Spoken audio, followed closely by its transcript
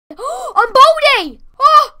I'm Baldi!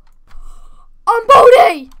 Oh! I'm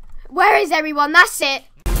Baldi! Where is everyone? That's it.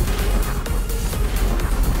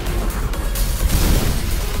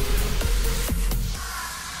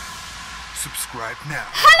 Subscribe now.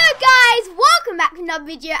 Hello guys, welcome back to another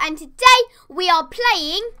video, and today we are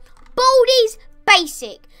playing Baldi's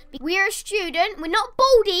Basic. We are a student, we're not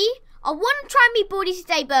Baldi. I want to try and be Baldi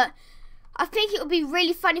today, but I think it would be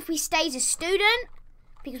really fun if we stay as a student,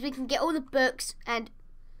 because we can get all the books. And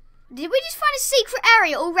did we just find a secret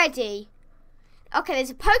area already? Okay, there's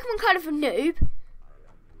a Pokemon card for noob.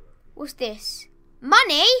 What's this?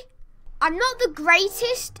 Money? I'm not the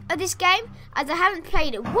greatest at this game, as I haven't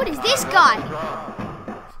played it. What is this guy?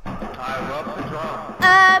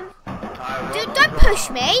 Don't push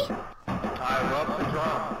me.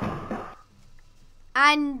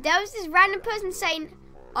 And there was this random person saying,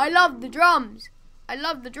 I love the drums. I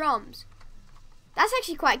love the drums. That's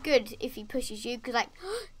actually quite good if he pushes you, because like,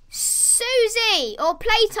 Susie or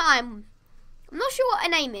Playtime. I'm not sure what her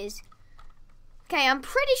name is. Okay, I'm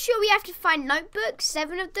pretty sure we have to find notebooks,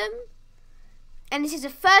 7 of them. And this is a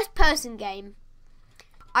first person game.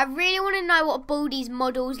 I really want to know what Baldi's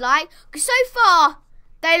model's like, because so far,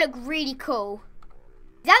 they look really cool.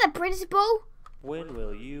 Is that the principal? When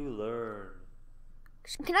will you learn?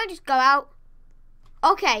 Can I just go out?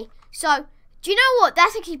 Okay, so, do you know what?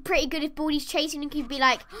 That's actually pretty good if Baldi's chasing and could be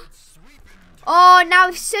like, oh, now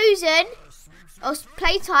if Susan or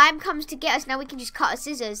Playtime comes to get us, now we can just cut our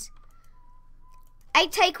scissors.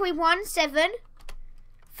 8 take away 1, 7.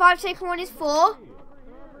 5 take away 1 is 4.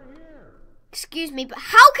 Excuse me, but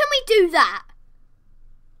how can we do that?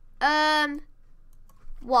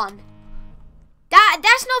 1.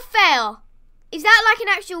 That's not fair. Is that like an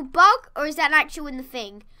actual bug, or is that an actual in the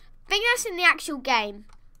thing? I think that's in the actual game.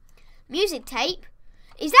 Music tape.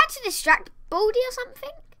 Is that to distract Baldi or something?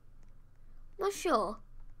 Not sure.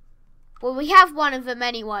 Well, we have one of them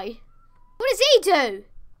anyway. What does he do?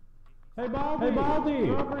 Hey Baldi,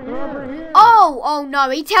 over here. Oh no,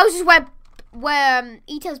 he tells us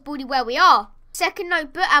he tells Baldi where we are. Second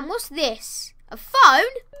notebook, and what's this? A phone?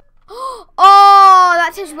 Oh,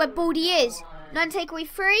 that tells you where Baldi is. 9 take away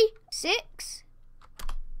 3, 6,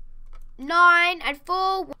 9 and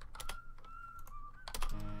 4.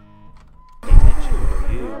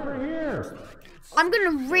 Over here. I'm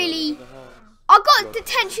gonna really. I got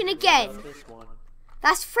detention again.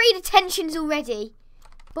 That's 3 detentions already.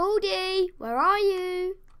 Baldi, where are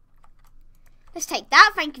you? Let's take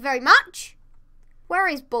that, thank you very much. Where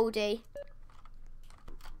is Baldi?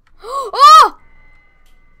 Oh!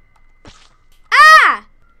 Ah!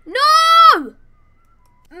 No!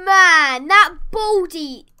 Man, that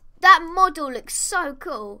Baldi, that model looks so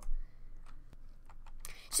cool.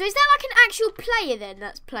 So is that like an actual player then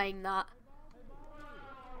that's playing that?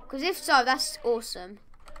 Because if so, that's awesome.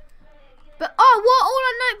 But, oh, what? All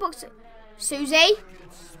our notebooks. Susie?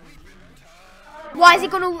 Why is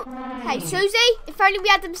it gonna... Hey, Susie? If only we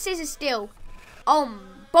had them scissors still. Oh,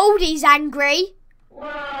 Baldi's angry.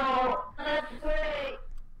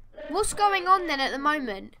 What's going on then at the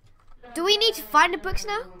moment? Do we need to find the books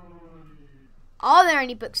now? Are there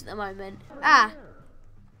any books at the moment? Ah.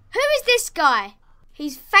 Who is this guy?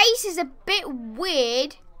 His face is a bit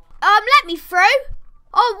weird. Let me through.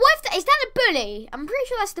 Oh, what if is that a bully? I'm pretty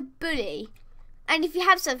sure that's the bully. And if you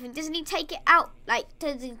have something, doesn't he take it out? Like,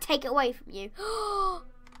 doesn't he take it away from you? Oh,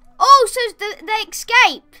 so they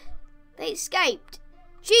escaped. They escaped.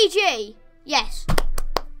 GG. Yes.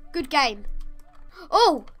 Good game.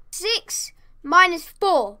 Oh, 6 minus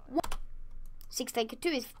 4. 6 take 2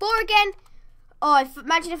 is 4 again. Oh,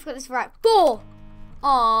 imagine if I got this right. 4.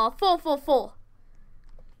 Oh, 4, 4, 4.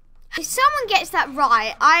 If someone gets that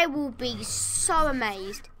right, I will be so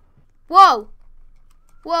amazed. Whoa.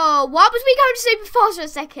 Whoa, why was we going super fast for a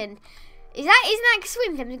second? Isn't that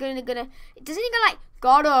swim? I'm gonna doesn't it go like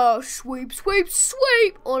gotta sweep, sweep,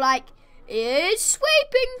 sweep, or like it's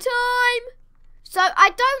sweeping time? So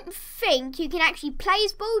I don't think you can actually play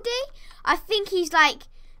as Baldi. I think he's like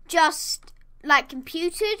just like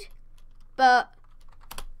computered, but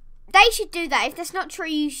they should do that. If that's not true,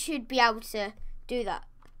 you should be able to do that.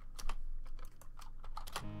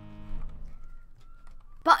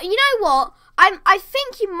 But you know what? I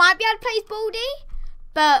think you might be able to play as Baldi,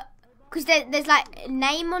 but because there's like a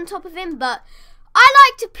name on top of him. But I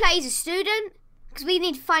like to play as a student because we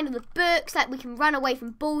need to find all the books. Like we can run away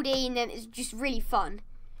from Baldi, and then it's just really fun.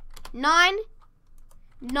 9,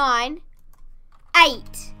 9,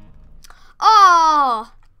 8.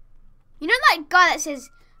 Oh, you know that guy that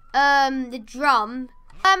says the drum.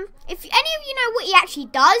 If any of you know what he actually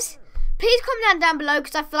does, please comment down below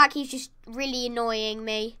because I feel like he's just really annoying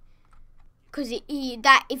me. Because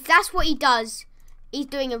if that's what he does, he's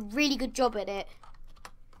doing a really good job at it.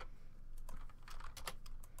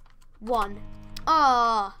 1.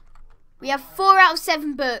 Ah, we have 4 out of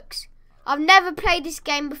 7 books. I've never played this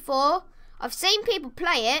game before. I've seen people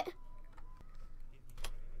play it.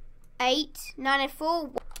 8, 9 and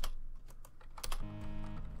 4.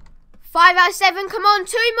 5 out of 7. Come on,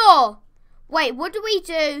 2 more. Wait, what do we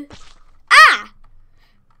do? Ah!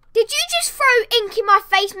 Did you just throw ink in my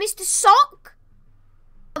face, Mr. Sock?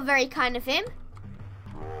 Very kind of him.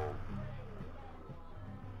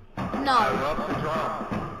 No.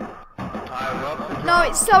 No,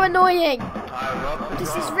 it's so annoying.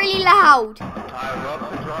 This is really loud.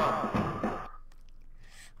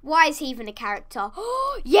 Why is he even a character?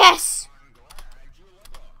 Yes!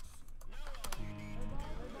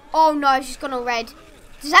 Oh no, she's gone all red.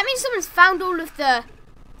 Does that mean someone's found all of the...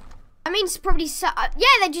 That means probably...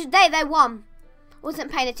 yeah, they won.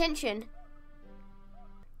 Wasn't paying attention.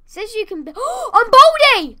 Says you can... I'm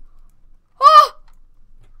Baldi! Oh!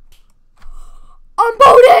 I'm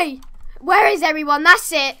Baldi! Where is everyone?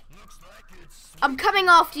 That's it. I'm coming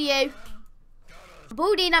after you.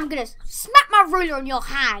 Baldi, and I'm going to smack my ruler on your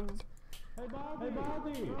hand. Hey,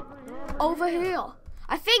 Baldi. Over here.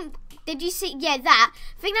 I think... Did you see? Yeah, that.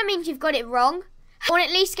 I think that means you've got it wrong. I want to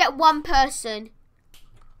at least get 1 person.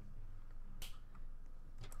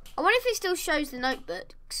 I wonder if it still shows the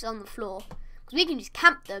notebooks on the floor. Because we can just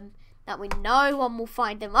camp them. That way no one will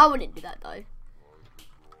find them. I wouldn't do that though.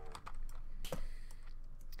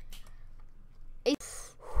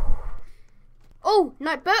 Oh,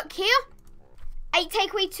 notebook here. 8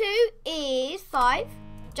 take away 2 is 5.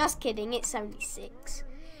 Just kidding, it's only 6.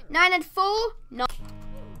 9 and 4, 9.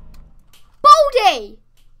 Baldi!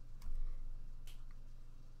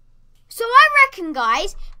 So I reckon,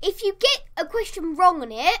 guys, if you get a question wrong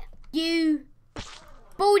on it,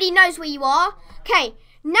 Baldi knows where you are. Okay,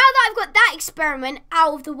 now that I've got that experiment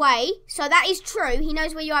out of the way, so that is true, he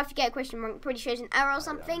knows where you are if you get a question wrong. Pretty sure it's an error or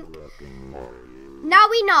something. Now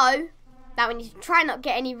we know that we need to try not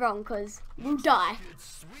get any wrong, because we'll die.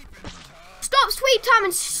 Stop sweep time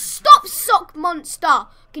and stop sock monster. I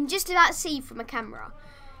can just about see from a camera.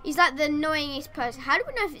 He's like the annoyingest person. How do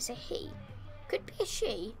we know if it's a he? Could be a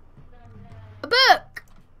she. A book!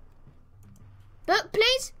 Book,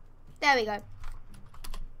 please? There we go.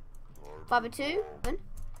 5 and 2.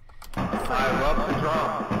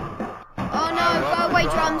 Oh no, go away,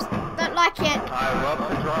 drums. Don't like it.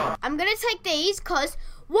 I'm going to take these because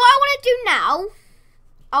what I want to do now,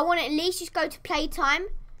 I want to at least just go to playtime.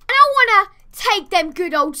 And I want to take them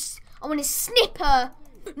good old... I want to snip her.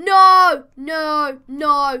 No, no,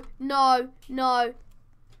 no, no, no,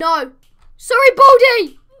 no. Sorry,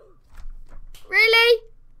 Baldi. Really?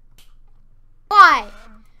 Why?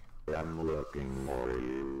 I'm looking for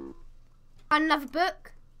you. Find another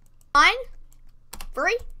book. 9,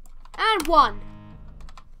 3, and 1.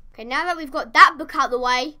 Okay, now that we've got that book out of the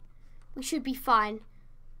way, we should be fine.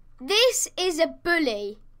 This is a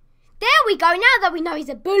bully. There we go, now that we know he's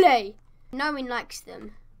a bully. No one likes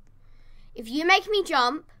them. If you make me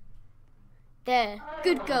jump, there.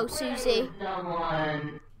 Good girl, Susie.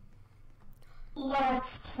 What?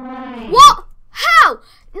 How?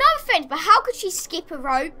 No offense, but how could she skip a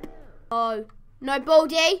rope? Oh, no,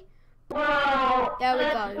 Baldi. There we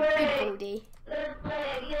go. Good Baldi.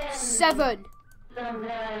 7.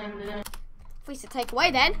 Please to take away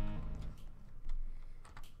then.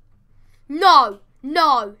 No,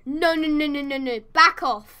 no, no, no, no, no, no, no. Back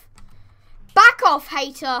off. Back off,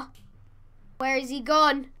 hater. Where is he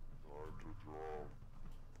gone?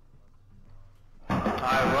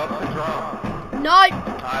 No.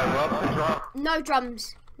 No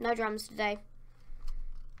drums. No drums today.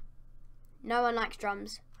 No one likes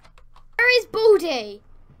drums. Where is Baldi?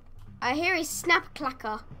 I hear his snap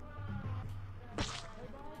clacker.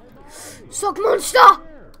 Sock monster!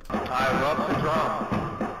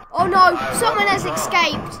 Oh no, someone has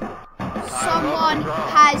escaped. Someone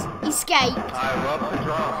has escaped.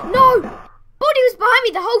 No! Baldi was behind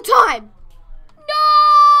me the whole time. No!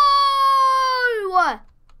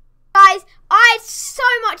 Guys, I had so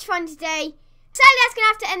much fun today. Sadly, that's going to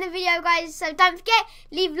have to end the video, guys. So don't forget,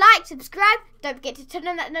 leave like, subscribe. Don't forget to turn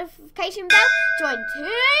on that notification bell. Join Team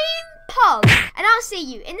Pog. And I'll see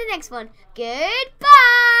you in the next one.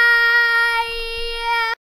 Goodbye.